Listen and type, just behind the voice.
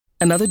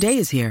Another day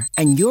is here,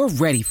 and you're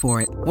ready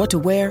for it. What to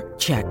wear?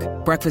 Check.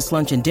 Breakfast,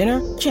 lunch, and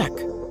dinner? Check.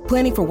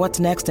 Planning for what's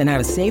next and how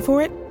to save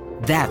for it?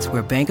 That's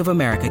where Bank of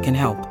America can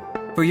help.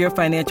 For your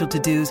financial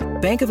to-dos,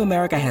 Bank of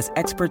America has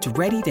experts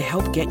ready to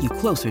help get you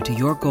closer to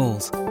your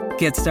goals.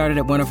 Get started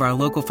at one of our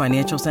local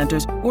financial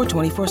centers or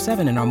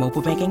 24/7 in our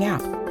mobile banking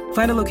app.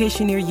 Find a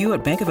location near you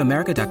at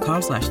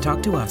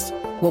bankofamerica.com/talktous.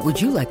 What would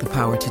you like the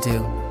power to do?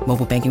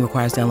 Mobile banking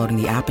requires downloading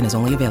the app and is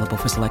only available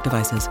for select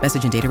devices.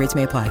 Message and data rates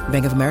may apply.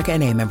 Bank of America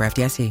N.A., member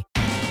FDIC.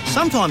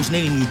 Sometimes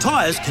needing new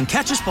tyres can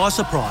catch us by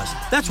surprise.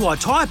 That's why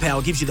Tyre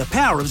Power gives you the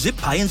power of zip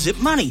pay and zip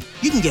money.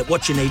 You can get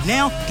what you need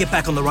now, get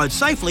back on the road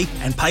safely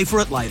and pay for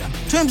it later.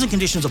 Terms and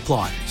conditions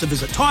apply. So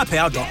visit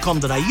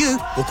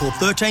tyrepower.com.au or call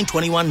 13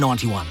 21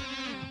 91.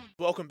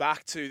 Welcome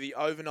back to the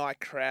Overnight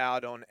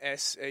Crowd on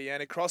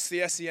SEN, across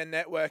the SEN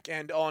network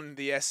and on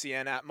the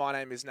SEN app. My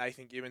name is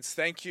Nathan Gibbons.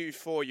 Thank you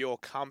for your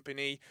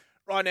company.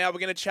 Right now we're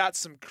going to chat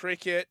some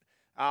cricket.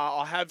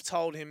 I have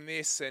told him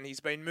this, and he's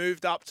been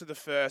moved up to the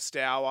first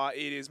hour.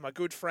 It is my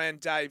good friend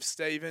Dave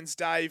Stevens.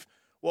 Dave,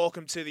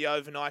 welcome to the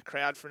Overnight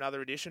Crowd for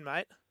another edition,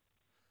 mate.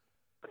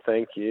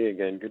 Thank you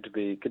again. Good to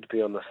be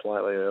on the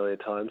slightly earlier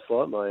time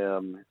slot.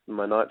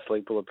 My night's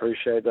sleep will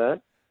appreciate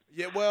that.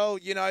 Yeah, well,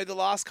 you know, the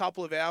last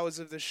couple of hours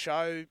of the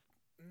show,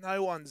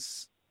 no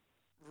one's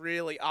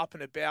really up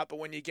and about. But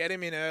when you get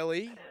him in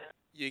early,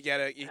 you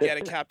get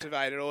a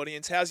captivated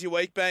audience. How's your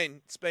week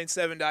been? It's been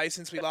 7 days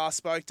since we last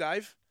spoke,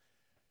 Dave.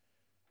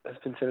 It's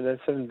been 7 days,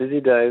 7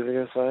 busy days, I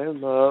guess.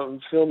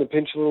 I'm feeling the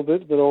pinch a little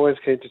bit, but always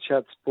keen to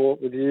chat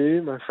sport with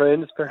you, my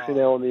friend, especially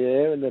now on the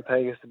air, and they're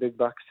paying us the big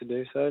bucks to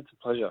do so. It's a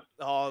pleasure.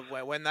 Oh,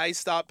 when they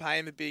start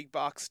paying the big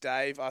bucks,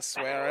 Dave, I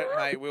swear it,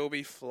 mate, we'll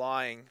be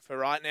flying. For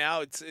right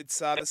now, it's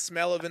the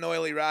smell of an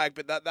oily rag,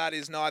 but that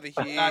is neither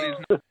here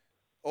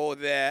or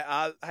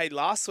there. Hey,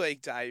 last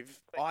week, Dave,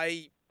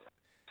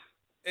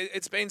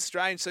 It's been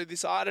strange. So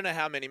I don't know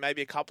how many,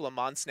 maybe a couple of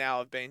months now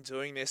I've been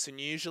doing this,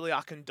 and usually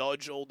I can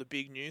dodge all the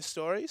big news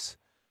stories.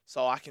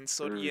 So I can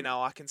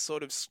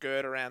sort of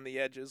skirt around the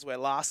edges, where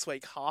last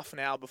week, half an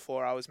hour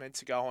before I was meant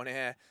to go on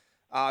air,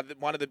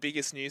 one of the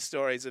biggest news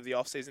stories of the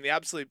off-season, the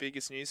absolute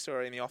biggest news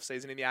story in the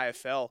off-season in the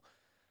AFL,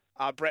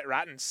 Brett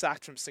Ratton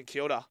sacked from St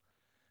Kilda.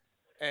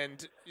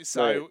 And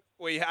so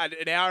we had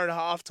an hour and a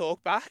half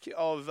talk back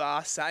of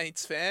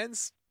Saints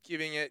fans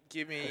giving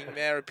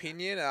their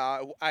opinion,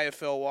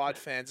 AFL-wide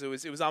fans. It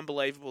was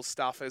unbelievable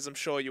stuff, as I'm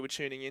sure you were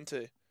tuning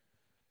into.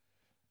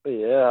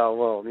 Yeah,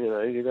 well,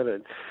 you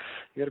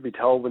got to be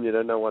told when you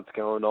don't know what's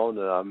going on.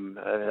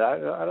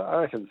 I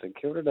reckon St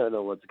Kilda don't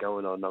know what's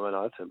going on. I mean,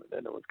 I certainly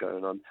don't know what's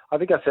going on. I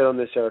think I said on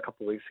this show a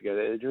couple of weeks ago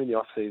that during the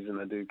off season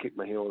I do kick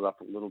my heels up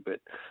a little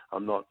bit.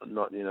 I'm not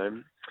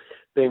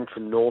being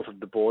from north of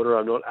the border,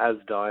 I'm not as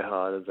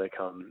diehard as they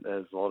come,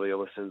 as a lot of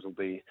your listeners will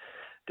be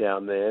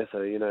down there. So,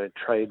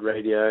 trade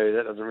radio,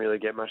 that doesn't really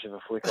get much of a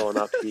flick on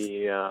up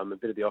here. A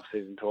bit of the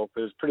off-season talk,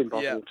 but it's pretty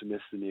impossible to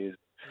miss the news.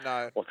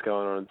 No. What's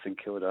going on in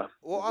St Kilda?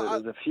 Well,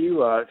 there's a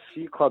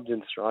few clubs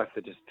in strife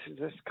that just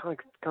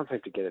can't seem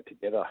to get it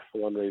together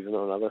for one reason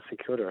or another. St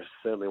Kilda is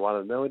certainly one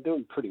of them. They were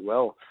doing pretty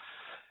well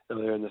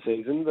earlier in the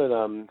season, but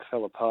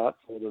fell apart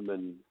for them,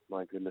 and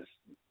my goodness,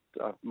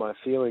 my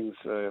feelings,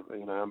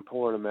 I'm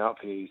pouring them out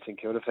for you St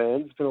Kilda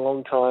fans. It's been a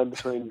long time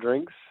between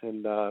drinks,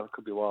 and it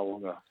could be a while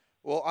longer.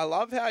 Well, I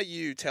love how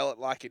you tell it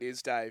like it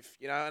is, Dave.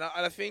 And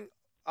I think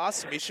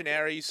us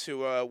missionaries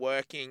who are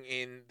working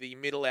in the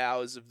middle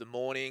hours of the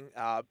morning,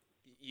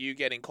 you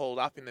getting called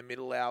up in the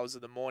middle hours of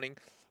the morning,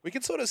 we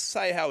can sort of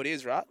say how it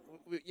is, right?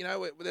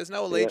 There's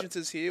no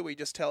allegiances here. We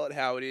just tell it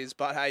how it is.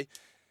 But, hey,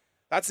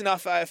 that's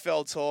enough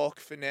AFL talk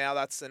for now.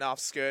 That's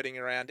enough skirting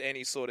around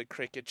any sort of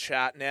cricket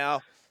chat.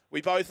 Now,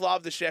 we both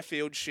love the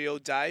Sheffield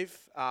Shield, Dave.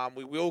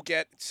 We will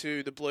get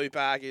to the Blue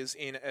Baggers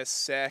in a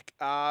sec.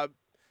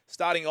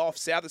 Starting off,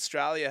 South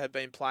Australia have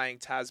been playing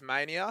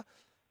Tasmania.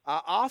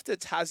 After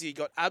Tassie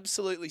got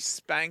absolutely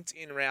spanked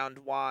in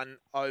round one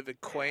over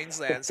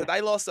Queensland. So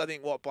they lost, I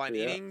think, by an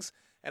innings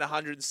and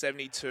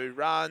 172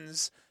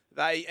 runs.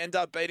 They end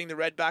up beating the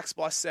Redbacks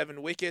by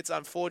 7 wickets.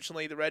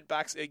 Unfortunately, the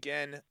Redbacks,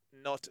 again,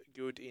 not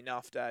good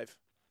enough, Dave.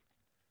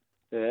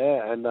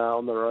 Yeah, and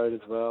on the road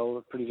as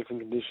well. Pretty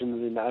different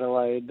conditions in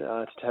Adelaide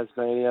to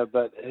Tasmania.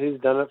 But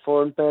who's done it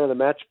for him? Man of the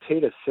match,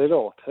 Peter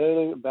Siddle,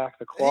 turning back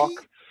the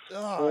clock.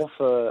 Four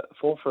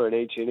for in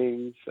each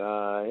innings. He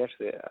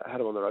actually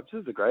had him on the ropes.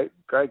 This is a great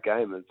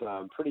game. It's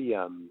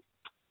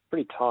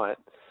pretty tight.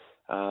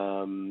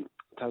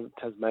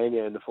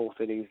 Tasmania in the fourth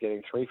innings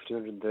getting 3 for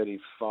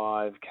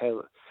 235.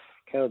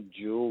 Caleb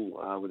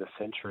Jewell with a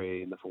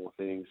century in the fourth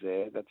innings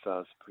there.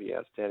 That's pretty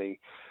outstanding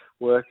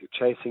work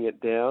chasing it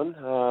down.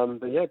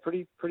 But yeah,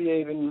 pretty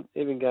even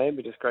game,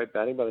 but just great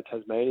batting by the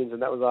Tasmanians,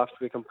 and that was after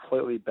we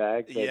completely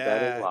bagged their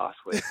batting last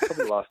week.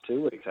 Probably the last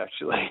 2 weeks,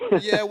 actually.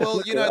 Yeah,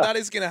 well, that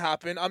is going to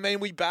happen. I mean,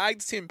 we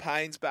bagged Tim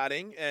Payne's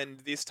batting, and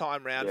this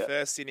time round,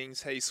 first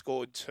innings, he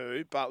scored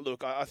 2. But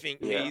look, I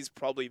think he's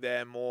probably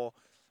there more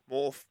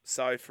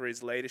so for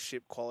his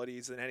leadership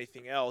qualities than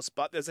anything else.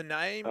 But there's a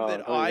name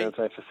that I was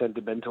going to say for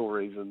sentimental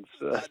reasons.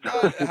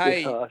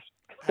 Hey,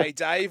 Hey,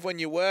 Dave, when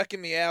you work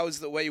in the hours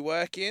that we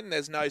work in,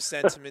 there's no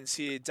sentiments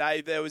here.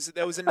 Dave, there was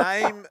a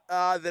name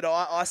that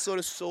I sort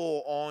of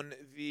saw on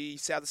the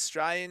South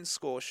Australian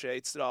score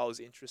sheets that I was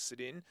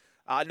interested in.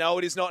 No,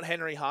 it is not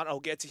Henry Hunt. I'll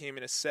get to him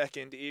in a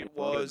second. It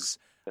was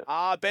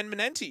Ben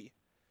Menenti.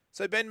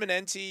 So Ben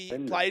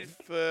Menenti played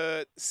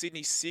for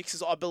Sydney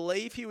Sixers. I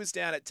believe he was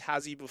down at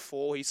Tassie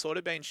before. He's sort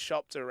of been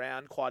shopped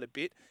around quite a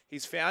bit.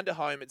 He's found a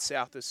home at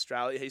South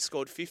Australia. He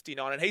scored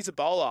 59, and he's a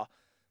bowler.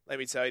 Let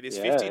me tell you this,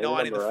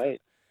 59 in the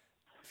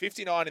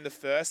 59 in the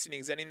first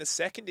innings, and in the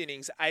second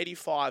innings,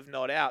 85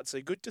 not out. So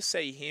good to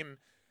see him.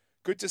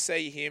 Good to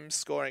see him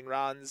scoring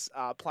runs,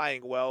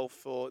 playing well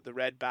for the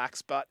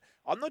Redbacks. But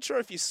I'm not sure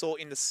if you saw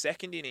in the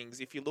second innings,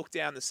 if you look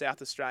down the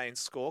South Australian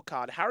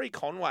scorecard, Harry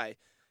Conway.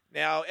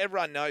 Now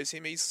everyone knows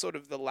him. He's sort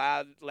of the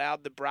loud,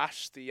 the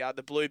brash,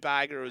 the blue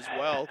bagger as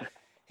well.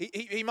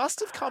 He must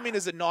have come in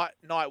as a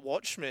night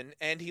watchman,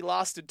 and he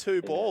lasted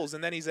 2 balls,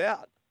 and then he's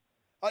out.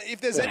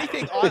 If there's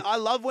anything, I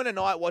love when a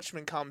night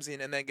watchman comes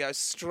in and then goes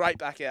straight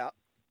back out.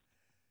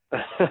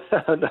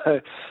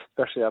 No,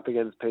 especially up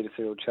against Peter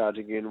Siddle,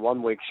 charging in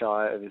 1 week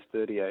shy of his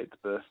 38th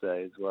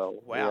birthday as well.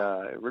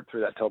 Wow. He ripped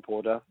through that top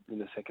order in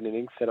the second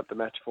innings, set up the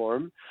match for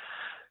him.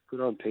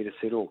 Good on Peter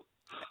Siddle.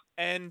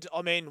 And,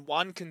 I mean,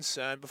 one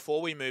concern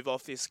before we move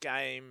off this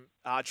game,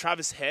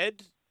 Travis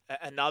Head,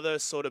 another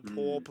sort of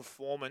poor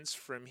performance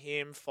from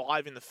him,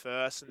 5 in the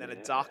first and then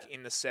a duck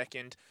in the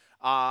second.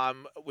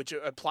 Which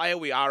a player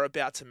we are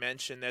about to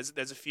mention.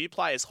 There's a few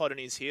players hot on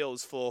his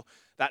heels for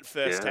that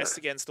first test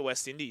against the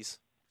West Indies.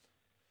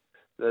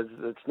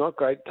 It's not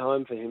great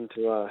time for him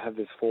to have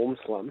this form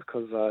slump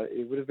because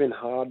it would have been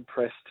hard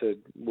pressed to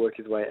work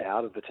his way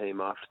out of the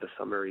team after the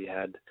summer he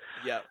had.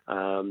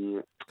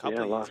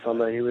 Last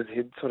summer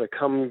he'd sort of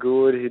come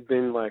good. He'd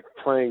been like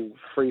playing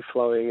free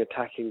flowing,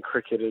 attacking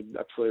cricket, had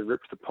absolutely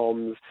ripped the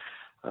Poms.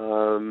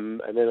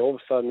 And then all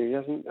of a sudden he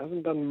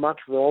hasn't done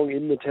much wrong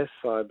in the test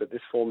side, but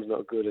this form's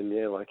not good. And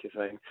like you're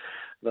saying,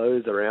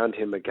 those around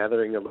him are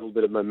gathering a little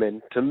bit of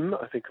momentum.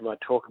 I think I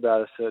might talk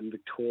about a certain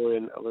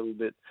Victorian a little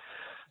bit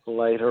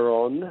later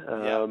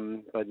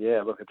on. But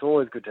look, it's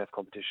always good to have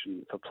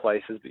competition for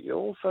places, but you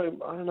also,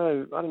 I don't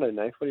know,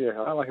 Nate, what do you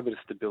reckon? I like a bit of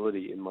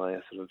stability in my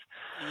sort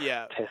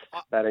of test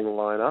batting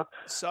lineup.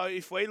 So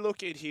if we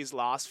look at his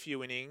last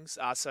few innings,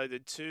 so the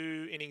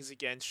 2 innings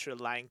against Sri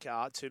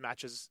Lanka, 2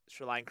 matches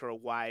Sri Lanka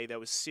away, there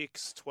was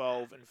 6,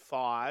 12 and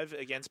 5.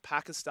 Against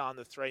Pakistan,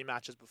 the 3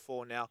 matches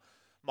before. Now,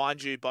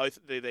 mind you, both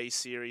of these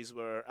series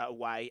were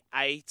away.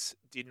 8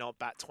 did not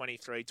bat,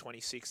 23,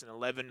 26 and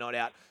 11 not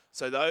out.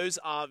 So those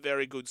aren't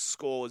very good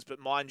scores. But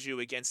mind you,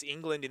 against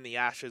England in the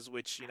Ashes,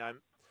 which, a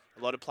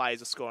lot of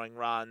players are scoring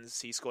runs,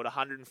 he scored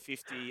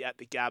 150 at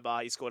the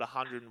Gabba. He scored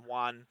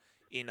 101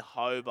 in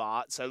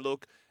Hobart. So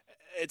look,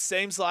 it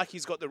seems like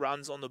he's got the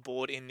runs on the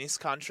board in this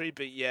country.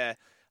 But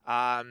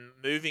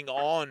moving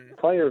on.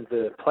 Player of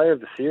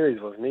the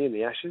series, wasn't he, in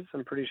the Ashes,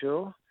 I'm pretty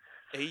sure?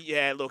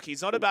 Look,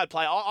 he's not a bad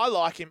player. I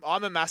like him.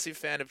 I'm a massive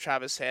fan of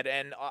Travis Head,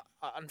 and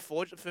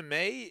unfortunately for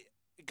me,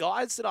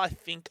 guys that I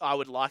think I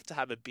would like to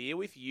have a beer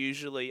with,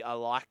 usually I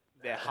like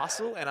their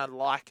hustle, and I'd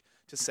like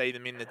to see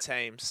them in the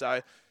team.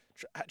 So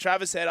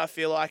Travis Head, I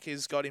feel like,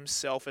 has got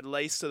himself at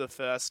least to the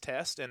first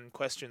test, and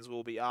questions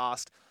will be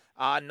asked.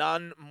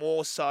 None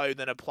more so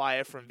than a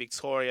player from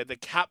Victoria, the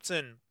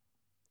captain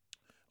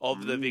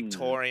of the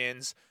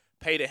Victorians,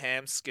 Peter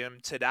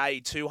Hanscom, today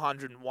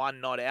 201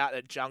 not out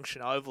at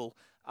Junction Oval.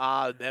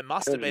 There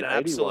must have been an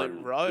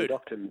absolute road.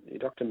 He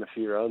docked him a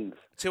few runs.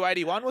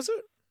 281, was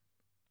it?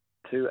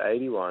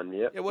 281,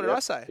 yep. Yeah, what did I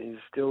say? He's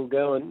still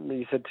going.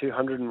 You said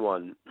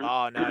 201.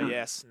 Oh, no,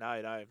 yes.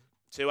 No.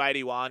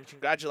 281.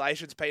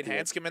 Congratulations, Pete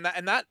Hanscom.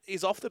 And that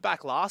is off the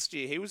back last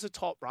year. He was a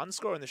top run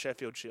scorer in the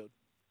Sheffield Shield.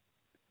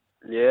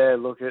 Yeah,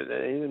 look, he's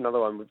another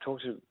one. We've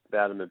talked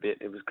about him a bit.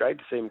 It was great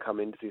to see him come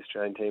into the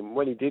Australian team.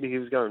 When he did, he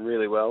was going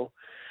really well.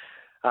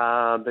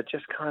 But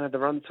just kind of the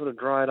runs sort of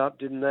dried up,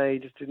 didn't they?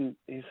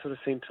 He sort of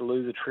seemed to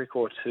lose a trick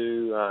or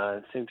two.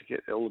 It seemed to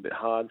get a little bit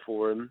hard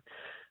for him.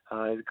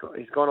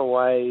 He's gone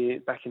away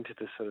back into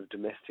the sort of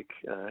domestic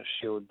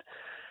Shield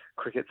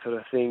cricket sort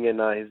of thing,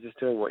 and he's just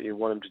doing what you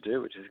want him to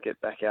do, which is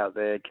get back out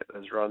there, get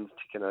those runs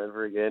ticking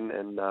over again,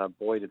 and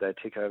boy, did they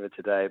tick over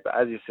today. But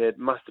as you said,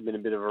 must have been a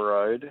bit of a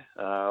road.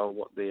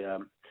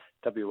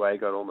 WA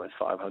got almost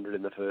 500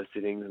 in the first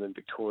innings, and then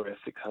Victoria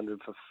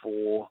 600 for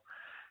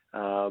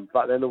 4.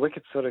 But then the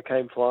wickets sort of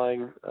came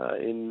flying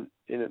in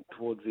it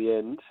towards the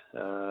end.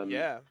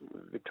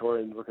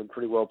 Victorians looking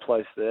pretty well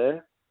placed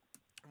there.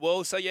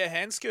 Well,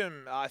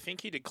 Hanscom, I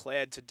think he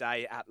declared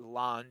today at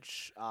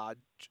lunch,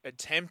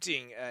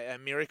 attempting a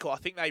miracle. I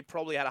think they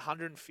probably had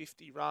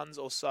 150 runs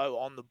or so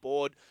on the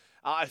board.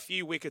 A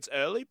few wickets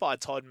early by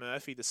Todd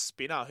Murphy, the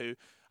spinner, who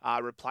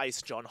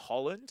replaced John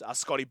Holland.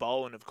 Scotty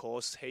Boland, of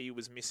course, he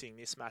was missing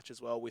this match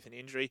as well with an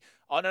injury.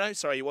 Oh, no,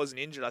 sorry, he wasn't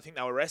injured. I think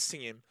they were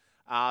resting him.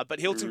 But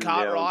Hilton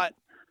Cartwright,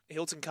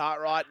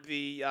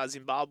 the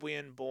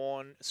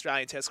Zimbabwean-born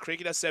Australian Test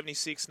cricketer,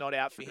 76 not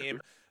out for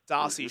him.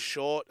 Darcy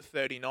Short,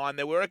 39.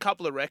 There were a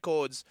couple of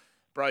records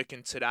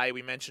broken today.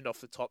 We mentioned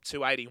off the top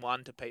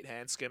 281 to Pete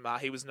Hanscom.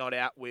 He was not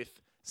out with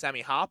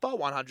Sammy Harper,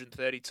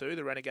 132,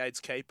 the Renegades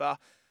keeper.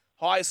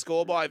 Highest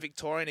score by a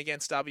Victorian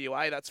against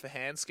WA, that's for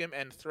Hanscom,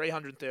 and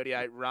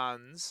 338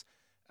 runs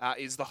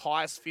is the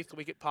highest fifth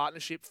wicket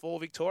partnership for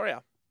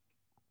Victoria.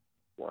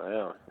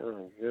 Wow,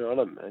 good on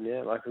him. And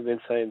yeah, like we've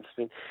been saying, it's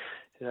been,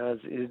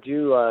 he's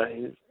due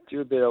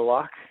a bit of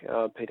luck.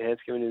 Pete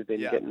Hanscom has been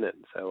getting it.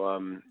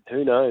 So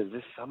who knows?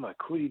 This summer,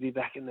 could he be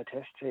back in the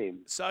Test team?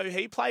 So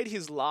he played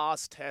his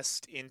last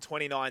Test in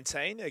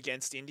 2019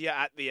 against India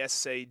at the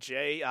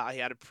SCG. He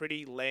had a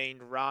pretty lean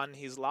run.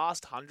 His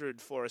last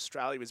 100 for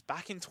Australia was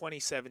back in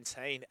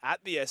 2017 at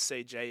the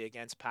SCG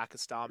against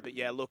Pakistan. But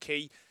yeah, look,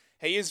 he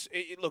is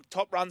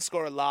top run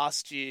scorer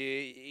last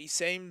year. He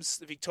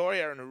seems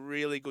Victoria are in a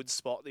really good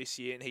spot this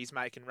year, and he's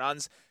making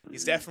runs.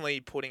 He's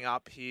definitely putting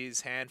up his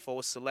hand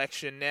for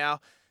selection now.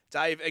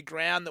 Dave, a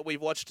ground that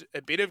we've watched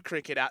a bit of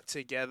cricket at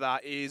together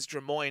is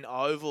Drummoyne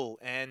Oval,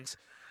 and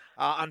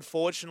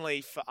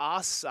unfortunately for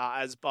us,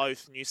 as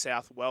both New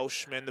South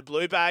Welshmen, the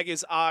Blue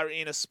Baggers are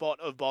in a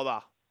spot of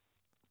bother.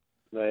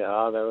 They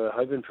are. They were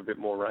hoping for a bit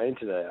more rain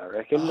today, I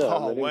reckon.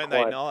 Weren't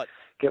they not?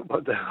 Get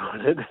what they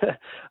wanted.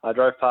 I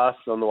drove past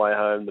on the way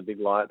home. The big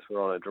lights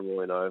were on at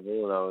Drummoyne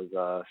Oval, and I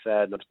was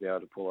sad not to be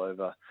able to pull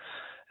over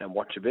and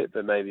watch a bit,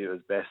 but maybe it was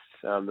best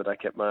that I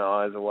kept my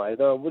eyes away.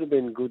 Though it would have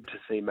been good to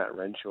see Matt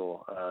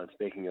Renshaw.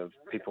 Speaking of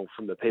people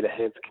from the Peter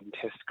Hanscom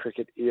Test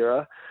cricket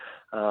era,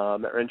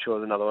 Matt Renshaw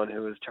is another one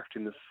who was chucked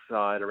in the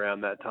side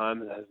around that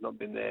time and has not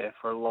been there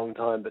for a long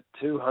time. But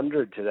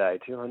 200 today,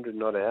 200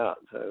 not out.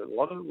 So a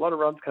lot of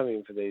runs coming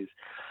in for these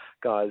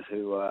guys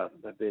who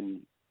have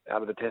been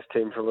out of the Test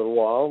team for a little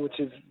while, which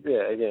is,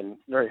 again,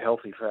 very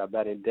healthy for our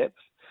batting depth.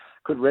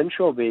 Could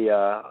Renshaw be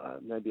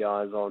maybe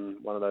eyes on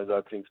one of those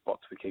opening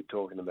spots we keep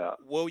talking about?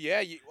 Well,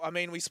 yeah.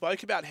 We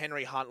spoke about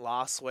Henry Hunt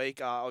last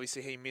week.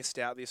 Obviously, he missed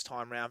out this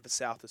time round for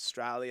South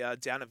Australia.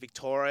 Down at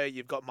Victoria,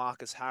 you've got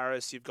Marcus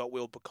Harris, you've got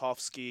Will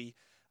Bukowski,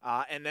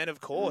 and then,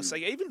 of course,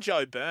 even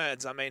Joe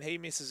Burns. He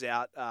misses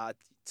out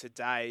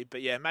today.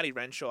 But, yeah, Matty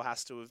Renshaw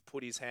has to have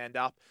put his hand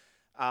up.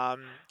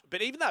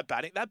 But even that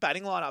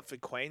batting lineup for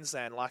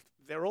Queensland,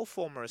 they're all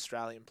former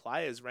Australian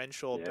players.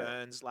 Renshaw,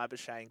 Burns,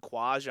 Labuschagne,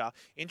 Khawaja.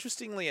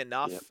 Interestingly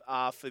enough,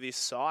 for this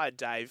side,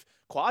 Dave,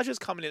 Khawaja's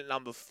coming in at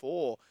number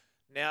 4.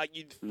 Now,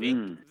 you'd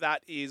think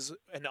that is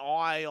an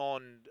eye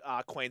on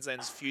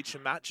Queensland's future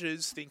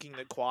matches, thinking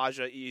that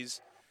Khawaja is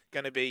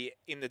going to be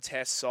in the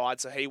Test side,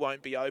 so he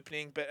won't be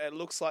opening. But it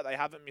looks like they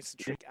haven't missed a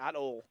trick at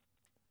all.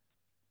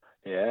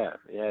 Yeah,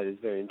 it is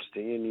very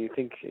interesting. And you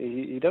think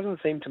he doesn't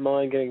seem to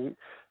mind getting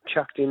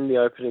chucked in the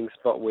opening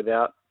spot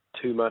without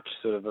too much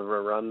sort of a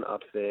run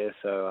up there.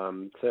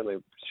 So certainly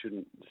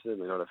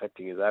not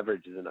affecting his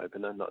average as an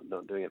opener,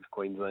 not doing it for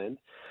Queensland.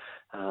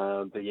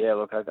 But yeah,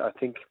 look, I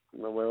think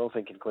we're all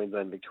thinking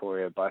Queensland,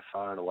 Victoria by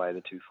far and away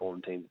the two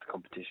form teams of the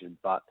competition.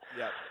 But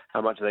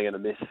how much are they going to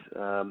miss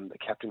the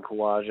captain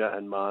Khawaja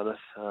and Marnus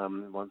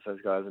once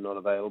those guys are not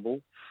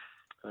available?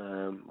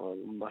 Well,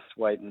 must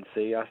wait and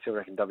see. I still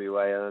reckon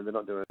WA, they're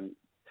not doing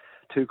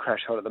too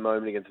crash hot at the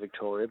moment against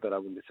Victoria, but I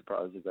wouldn't be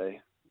surprised if they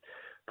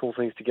pull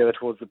things together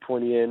towards the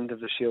pointy end of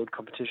the Shield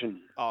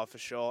competition. Oh, for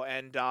sure.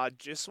 And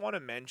just want to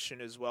mention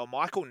as well,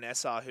 Michael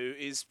Nessa, who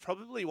is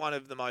probably one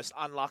of the most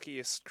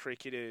unluckiest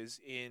cricketers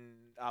in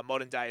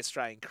modern-day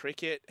Australian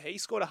cricket. He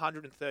scored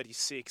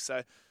 136,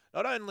 so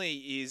not only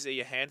is he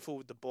a handful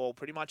with the ball,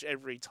 pretty much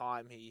every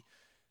time he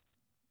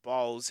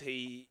bowls,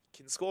 he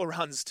can score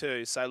runs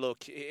too. So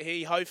look,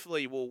 he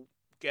hopefully will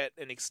get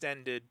an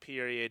extended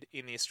period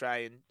in the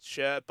Australian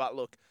shirt. But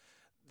look,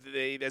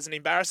 there's an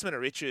embarrassment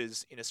of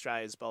riches in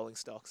Australia's bowling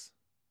stocks.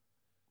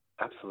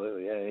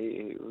 Absolutely, yeah.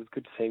 It was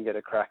good to see him get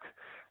a crack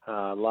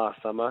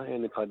last summer. He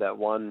only played that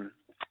one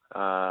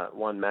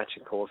match,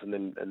 of course, and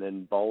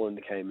then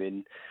Boland came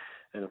in.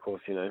 And, of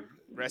course,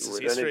 rest is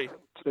we history. don't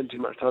spend too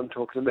much time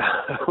talking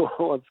about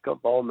what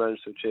Scott Boland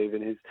managed to achieve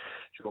in his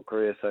short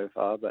career so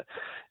far. But,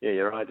 yeah,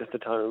 you're right. Just the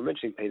time. We were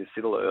mentioning Peter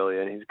Siddle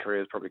earlier, and his career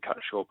was probably cut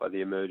short by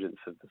the emergence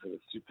of the sort of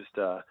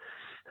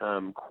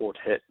superstar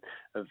quartet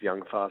of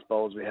young fast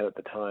bowlers we had at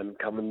the time.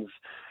 Cummins,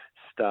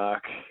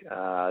 Stark,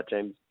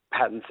 James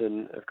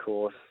Pattinson, of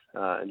course,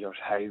 and Josh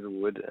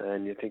Hazlewood.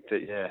 And you think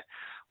that,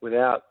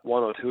 without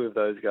one or two of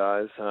those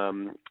guys,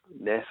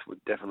 Ness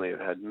would definitely have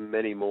had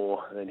many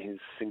more than his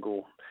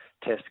single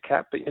Test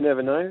cap. But you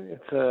never know.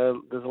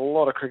 There's a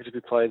lot of cricket to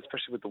be played,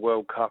 especially with the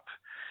World Cup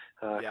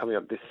coming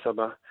up this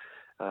summer.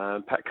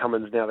 Pat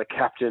Cummins now the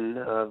captain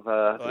of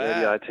the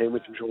ODI team,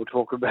 which I'm sure we'll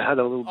talk about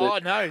a little bit. Oh,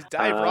 no,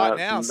 Dave, right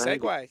now,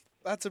 segue.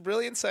 That's a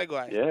brilliant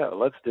segue. Yeah,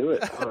 let's do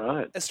it. All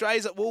right.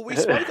 Australia's,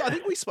 I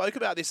think we spoke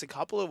about this a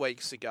couple of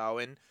weeks ago,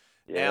 and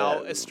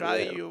now,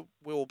 Australia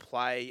will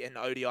play an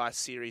ODI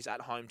series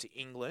at home to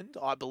England.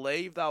 I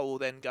believe they will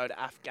then go to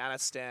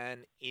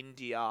Afghanistan,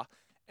 India,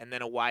 and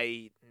then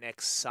away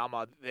next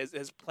summer.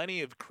 There's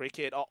plenty of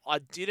cricket. I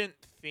didn't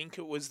think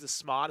it was the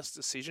smartest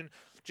decision,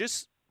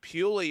 just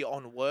purely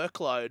on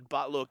workload.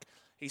 But look,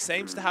 He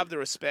seems to have the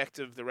respect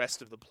of the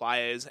rest of the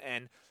players,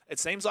 and it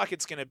seems like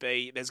there's going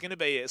to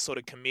be a sort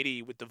of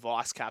committee with the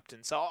vice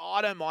captain. So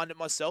I don't mind it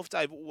myself,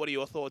 Dave. What are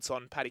your thoughts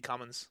on Paddy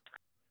Cummins?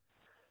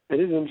 It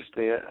is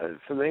interesting.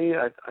 For me,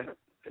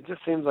 it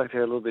just seems like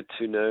they're a little bit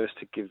too nervous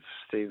to give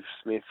Steve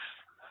Smith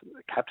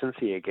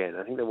captaincy again.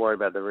 I think they're worried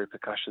about the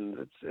repercussions.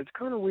 It's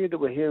kind of weird that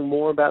we're hearing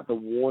more about the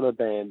Warner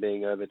ban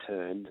being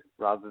overturned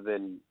rather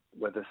than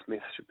whether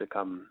Smith should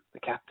become the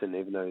captain,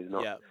 even though he's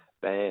not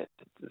banned.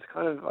 It's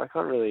kind of, I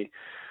can't really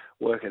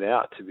work it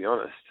out, to be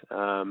honest.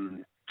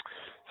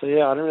 So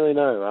yeah, I don't really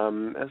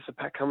know. As for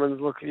Pat Cummins,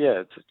 look,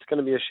 yeah, it's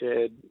going to be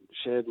a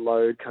shared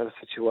load kind of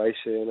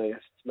situation. I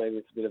guess maybe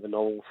it's a bit of a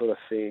novel sort of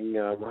thing.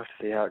 We'll have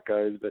to see how it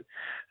goes. But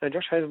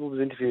Josh Hazlewood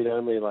was interviewed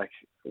only like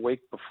a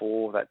week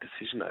before that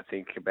decision, I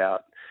think,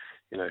 about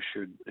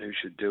who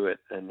should do it,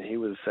 and he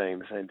was saying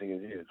the same thing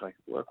as you. It's like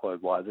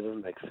workload-wise, it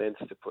doesn't make sense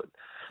to put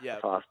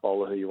a fast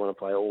bowler who you want to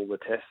play all the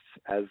tests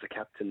as the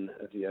captain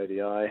of the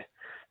ODI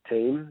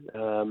team.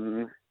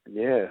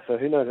 So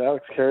who knows?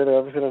 Alex Carey, they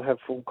obviously don't have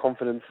full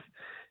confidence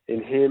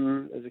in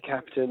him as a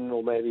captain,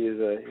 or maybe as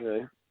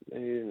a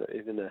maybe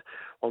even a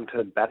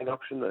long-term batting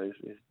option.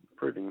 He's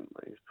proving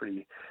he's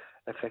pretty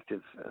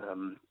effective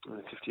in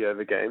the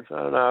 50-over games.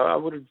 I don't know. I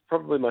would have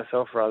probably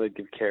myself rather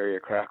give Carey a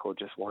crack, or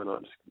just why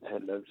not just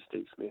hand it over to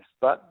Steve Smith.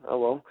 But oh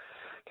well,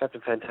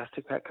 Captain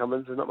Fantastic Pat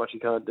Cummins. There's not much he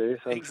can't do.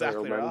 So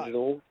exactly he'll manage it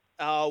all.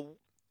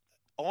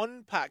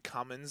 On Pat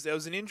Cummins, there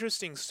was an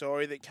interesting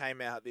story that came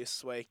out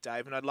this week,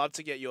 Dave, and I'd love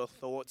to get your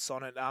thoughts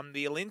on it.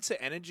 The Alinta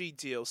Energy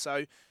deal.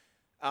 So.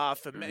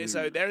 For me,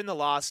 so they're in the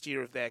last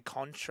year of their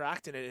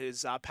contract, and it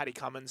is Paddy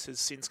Cummins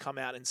has since come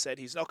out and said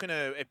he's not going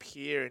to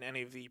appear in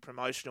any of the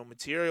promotional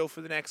material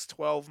for the next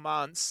 12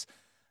 months.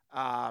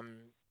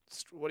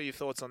 What are your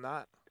thoughts on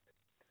that?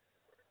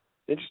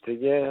 Interesting,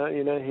 yeah.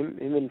 Him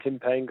and Tim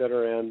Payne got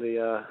around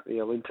the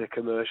Alinta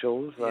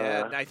commercials.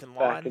 Nathan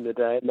Lyon. Back in the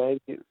day.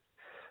 Maybe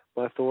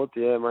my thoughts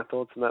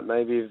on that.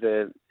 Maybe if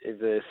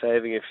they're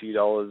saving a few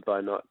dollars by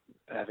not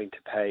having to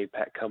pay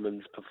Pat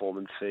Cummins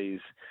performance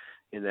fees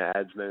in their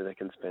ads, maybe they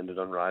can spend it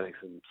on writing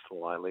some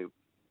slightly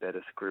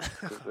better scripts,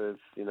 because there's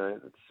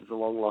a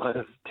long line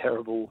of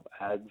terrible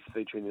ads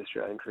featuring the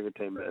Australian cricket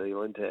team, but the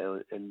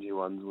Alinta Energy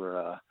ones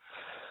were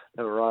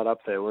they were right up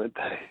there, weren't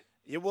they?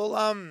 Yeah, well,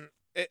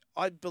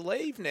 I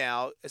believe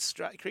now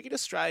Cricket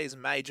Australia's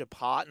major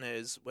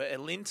partners were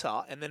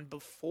Alinta, and then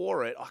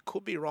before it, I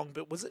could be wrong,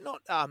 but was it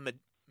not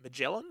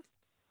Magellan?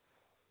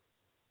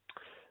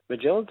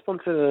 Magellan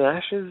sponsored an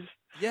Ashes.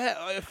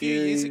 Yeah, a few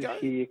years ago. A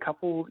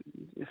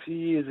few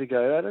years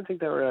ago. I don't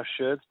think they were our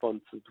shirt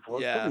sponsors before.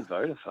 Yeah. It was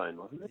probably Vodafone,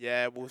 wasn't it?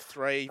 Yeah, well,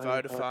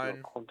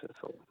 Vodafone,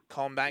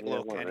 Combank. Yeah,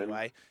 look,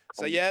 anyway.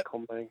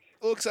 Combank.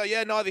 Look,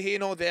 neither here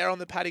nor there on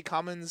the Paddy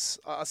Cummins.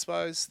 I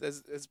suppose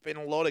there's been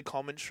a lot of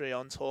commentary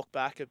on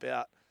Talkback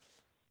about,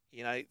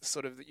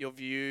 sort of your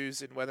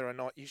views and whether or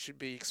not you should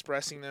be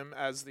expressing them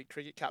as the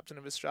cricket captain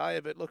of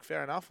Australia. But look,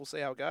 fair enough. We'll see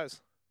how it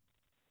goes.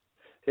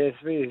 Yeah,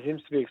 he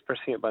seems to be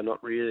expressing it by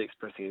not really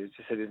expressing it. He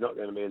just said he's not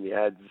going to be in the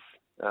ads,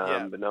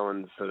 but no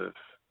one's sort of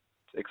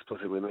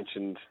explicitly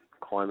mentioned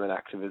climate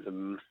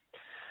activism.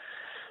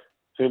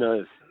 Who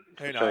knows?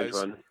 Who knows?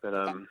 One,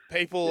 but,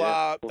 people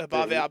are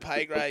above our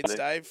pay grades,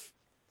 Dave.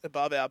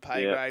 Above our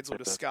pay grades. We'll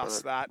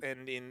discuss that,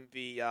 and in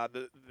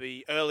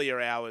the earlier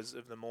hours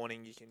of the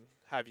morning, you can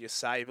have your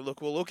say. But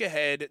look, we'll look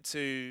ahead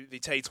to the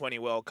T20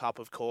 World Cup,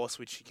 of course,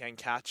 which you can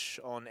catch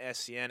on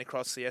SEN,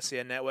 across the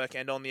SEN network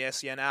and on the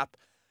SEN app.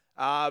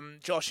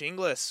 Josh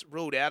Inglis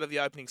ruled out of the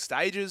opening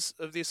stages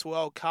of this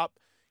World Cup.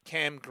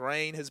 Cam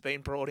Green has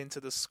been brought into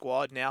the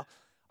squad. Now,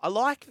 I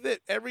like that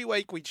every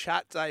week we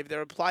chat, Dave,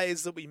 there are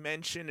players that we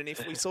mention, and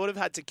if we sort of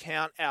had to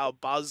count our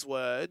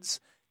buzzwords,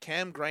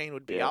 Cam Green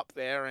would be up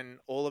there, and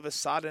all of a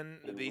sudden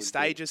the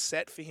stage is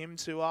set for him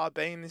to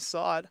be in this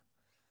side.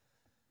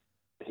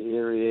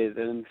 Here he is,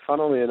 and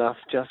funnily enough,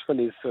 just when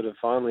he's sort of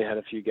finally had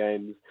a few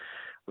games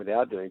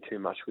without doing too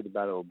much with the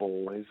bat or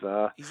ball,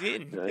 he's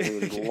in. He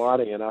was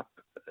lighting it up.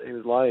 He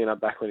was lighting it up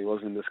back when he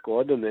wasn't in the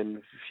squad, and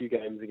then a few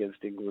games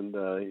against England,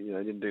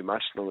 didn't do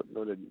much. Not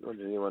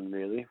anyone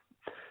really.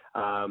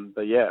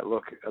 But yeah,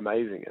 look,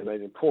 amazing.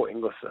 Poor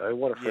Inglis though.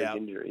 What a freak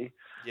injury.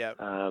 Yeah.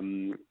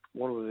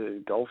 What was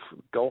it?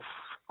 Golf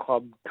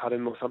club cut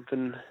him or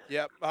something.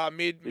 Yep.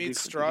 Mid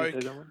stroke,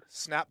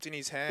 snapped in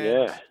his hand.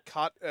 Yeah.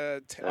 Cut.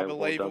 I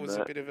believe it was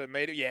a bit of a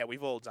meter. Yeah,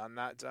 we've all done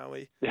that, don't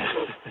we?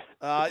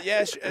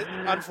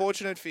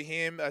 Unfortunate for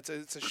him.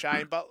 It's a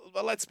shame, but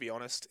let's be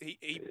honest.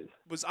 He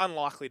was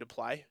unlikely to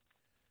play.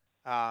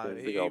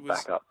 He was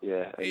backup.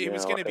 Yeah, he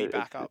was going to be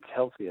backup. It's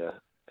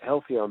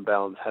healthier on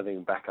balance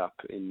having backup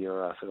in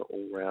your sort of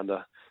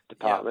all-rounder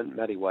department. Yeah.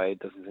 Matty Wade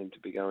doesn't seem to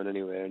be going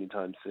anywhere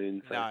anytime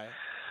soon. So no.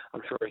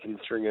 I'm sure he can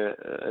string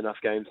enough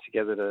games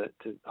together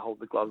to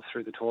hold the gloves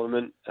through the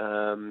tournament.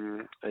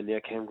 And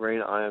Cam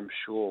Green, I am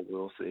sure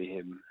we'll see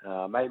him.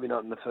 Maybe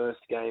not in the first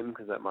game,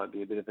 because that might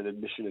be a bit of an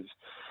admission of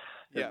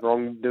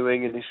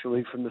wrongdoing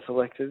initially from the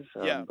selectors.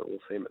 But we'll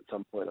see him at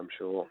some point, I'm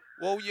sure.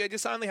 Well, you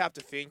just only have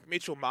to think.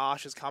 Mitchell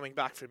Marsh is coming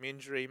back from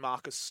injury.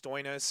 Marcus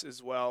Stoinis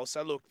as well.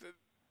 So look,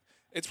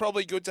 it's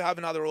probably good to have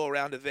another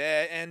all-rounder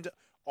there. And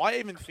I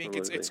even think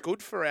it's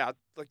good for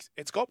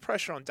it's got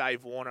pressure on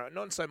Dave Warner.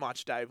 Not so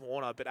much Dave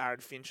Warner, but Aaron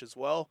Finch as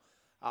well.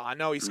 I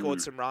know he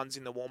scored some runs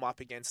in the warm-up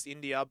against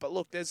India, but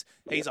look,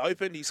 he's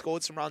opened. He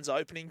scored some runs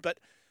opening. But,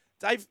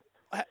 Dave,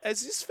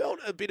 has this felt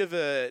a bit of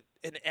an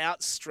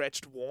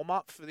outstretched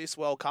warm-up for this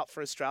World Cup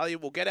for Australia?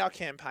 We'll get our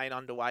campaign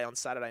underway on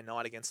Saturday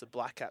night against the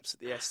Black Caps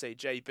at the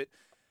SCG, but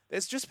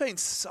there's just been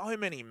so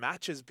many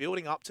matches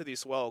building up to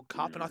this World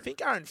Cup, and I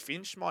think Aaron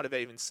Finch might have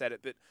even said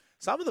it, that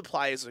some of the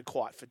players are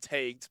quite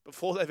fatigued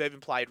before they've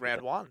even played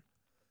round one.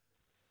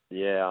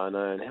 Yeah, I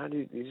know. And how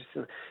do you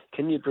just,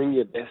 can you bring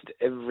your best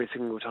every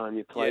single time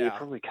you play? Yeah. You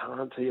probably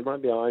can't. So you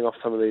might be eyeing off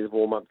some of these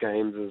warm-up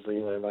games as,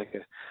 like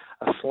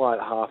a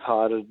slight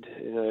half-hearted,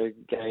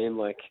 game.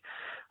 Like,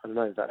 I don't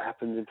know if that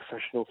happens in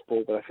professional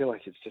sport, but I feel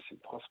like it's just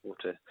impossible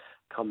to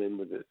come in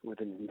with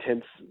an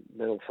intense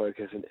mental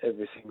focus in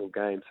every single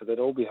game. So they'd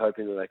all be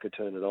hoping that they could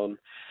turn it on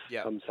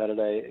on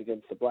Saturday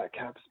against the Black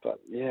Caps. But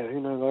yeah, who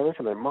knows? I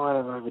reckon they might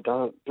have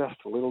overdone it just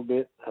a little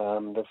bit.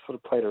 They've sort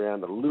of played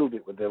around a little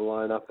bit with their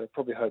lineup. They're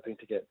probably hoping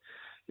to get,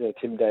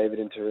 Tim David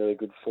into really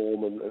good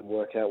form and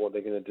work out what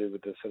they're going to do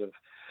with the sort of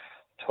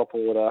top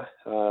order.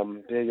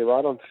 Yeah, you're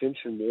right on Finch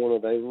and Warner.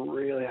 They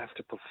really have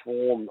to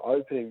perform.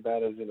 Opening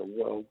batters in a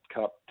World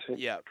Cup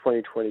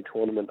 2020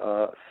 tournament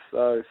are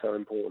so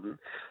important.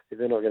 If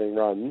they're not getting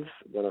runs,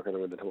 they're not going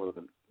to win the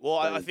tournament. Well,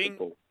 I think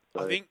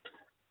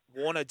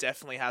Warner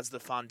definitely has the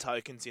fun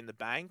tokens in the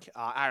bank.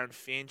 Aaron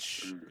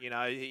Finch,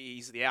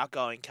 he's the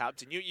outgoing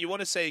captain. You want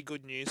to see a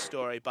good news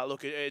story, but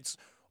look, it's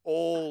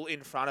all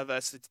in front of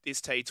us,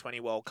 this T20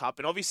 World Cup.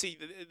 And obviously,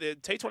 the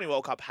T20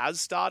 World Cup has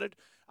started.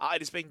 It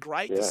has been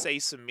great to see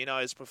some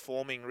minnows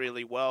performing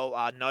really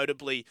well,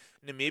 notably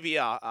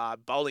Namibia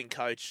bowling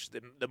coach,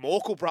 the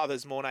Morkel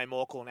brothers, Morne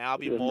Morkel and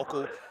Albie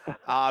Morkel,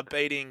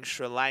 beating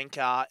Sri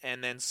Lanka,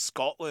 and then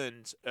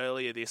Scotland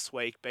earlier this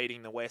week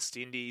beating the West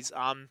Indies.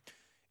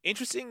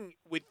 Interesting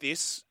with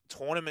this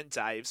tournament,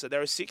 Dave, so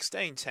there are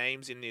 16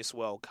 teams in this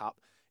World Cup.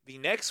 The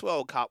next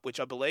World Cup, which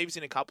I believe is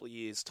in a couple of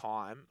years'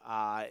 time,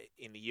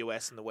 in the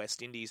US and the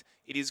West Indies,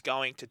 it is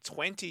going to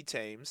 20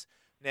 teams.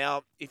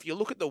 Now, if you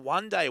look at the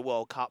one-day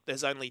World Cup,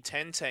 there's only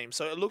 10 teams.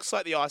 So it looks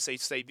like the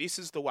ICC, this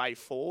is the way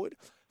forward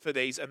for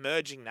these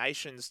emerging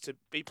nations to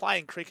be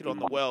playing cricket on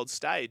the world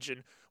stage.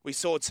 And we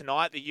saw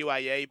tonight the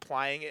UAE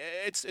playing.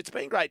 It's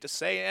been great to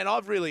see, and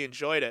I've really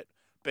enjoyed it.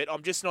 But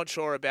I'm just not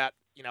sure about,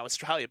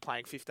 Australia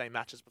playing 15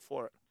 matches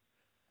before it.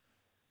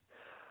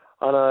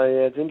 I know,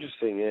 yeah, it's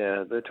interesting,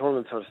 yeah. The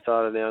tournament sort of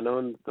started now. No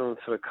one sort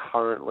of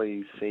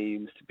currently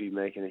seems to be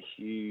making a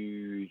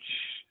huge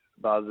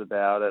buzz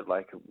about it.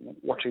 Like,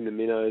 watching the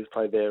minnows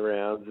play their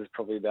rounds is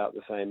probably about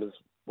the same as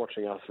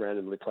watching us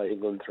randomly play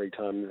England 3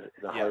 times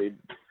in a hurried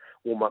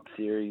warm-up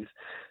series.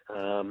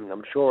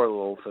 I'm sure it'll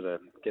all sort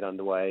of get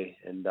underway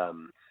and,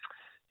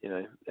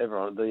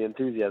 everyone, the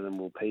enthusiasm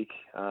will peak.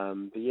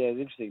 But yeah, it's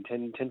interesting.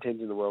 10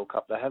 teams in the World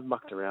Cup. They have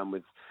mucked around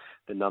with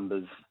the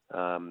numbers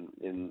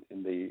in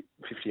the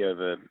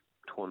 50-over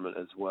tournament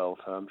as well,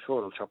 so I'm sure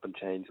it'll chop and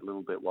change a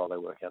little bit while they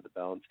work out the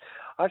balance.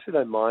 I actually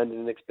don't mind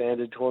an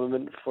expanded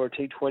tournament for a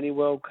T20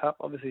 World Cup.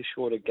 Obviously,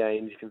 shorter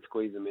games, you can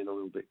squeeze them in a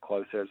little bit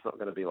closer. It's not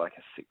going to be like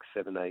a 6,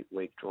 7, 8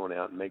 week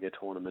drawn-out mega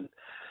tournament,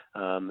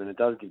 and it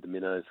does give the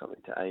minnows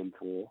something to aim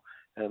for.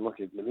 And look,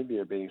 if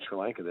Namibia are beating Sri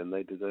Lanka, then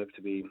they deserve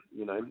to be,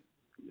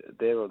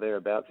 there or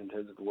thereabouts in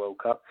terms of the World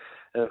Cup.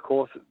 And of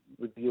course,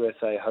 with the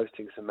USA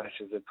hosting some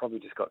matches, they've probably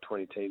just got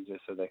 20 teams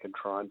just so they can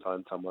try and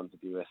find someone for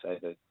the USA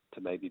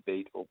to maybe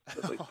beat or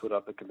at least put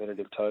up a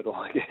competitive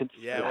total against.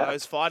 Yeah, well,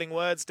 those fighting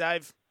words,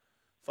 Dave.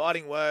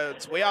 Fighting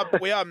words. We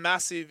are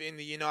massive in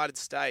the United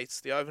States.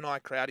 The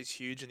overnight crowd is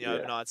huge in the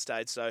overnight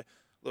States. So,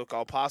 look,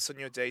 I'll pass on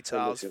your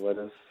details. Send us your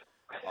letters.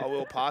 I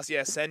will pass.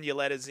 Yeah, send your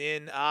letters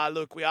in.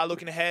 Look, we are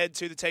looking ahead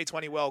to the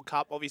T20 World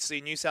Cup. Obviously,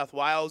 New South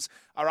Wales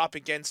are up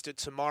against it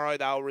tomorrow.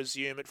 They'll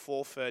resume at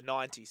 4 for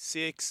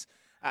 96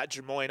 at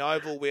Drummoyne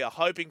Oval. We are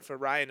hoping for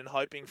rain and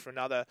hoping for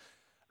not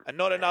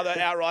another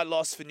outright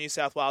loss for New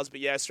South Wales.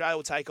 But yeah, Australia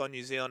will take on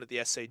New Zealand at the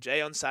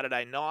SCG on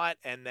Saturday night.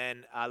 And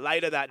then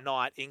later that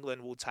night,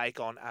 England will take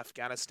on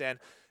Afghanistan.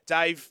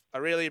 Dave, I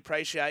really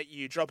appreciate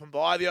you dropping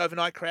by the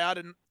overnight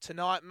crowd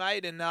tonight,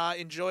 mate, and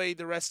enjoy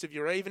the rest of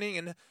your evening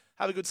and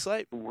have a good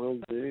sleep. Will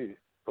do.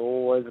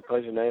 Always a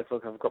pleasure, Nate.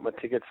 Look, I've got my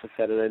tickets for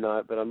Saturday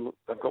night, but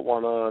I've got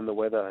one eye on the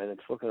weather, and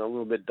it's looking a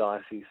little bit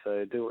dicey,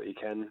 so do what you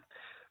can.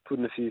 Put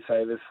in a few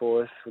favours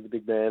for us with the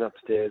big man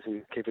upstairs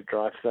and keep it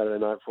dry for Saturday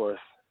night for us.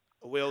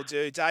 Will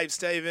do. Dave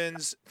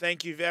Stevens,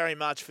 thank you very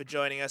much for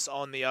joining us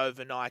on the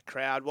Overnight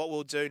Crowd. What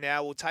we'll do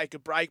now, we'll take a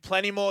break.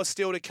 Plenty more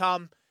still to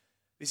come.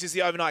 This is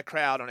the Overnight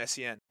Crowd on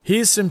SEN.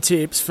 Here's some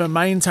tips for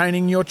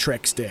maintaining your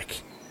Trex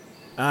deck.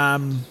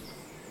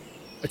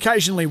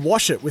 Occasionally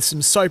wash it with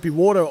some soapy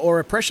water or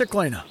a pressure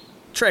cleaner.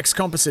 Trex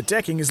composite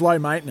decking is low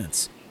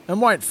maintenance and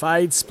won't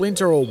fade,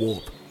 splinter or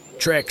warp.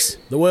 Trex,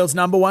 the world's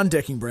 #1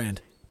 decking brand.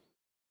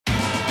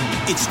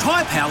 It's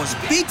Tyre Power's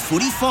Big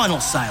Footy Final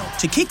Sale.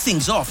 To kick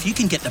things off, you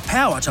can get the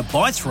power to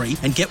buy 3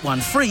 and get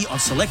 1 free on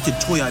selected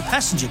Toyo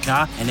passenger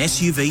car and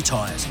SUV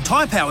tyres.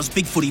 Tyre Power's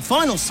Big Footy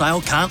Final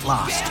Sale can't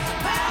last.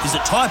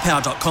 Visit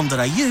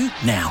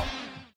tyrepower.com.au now.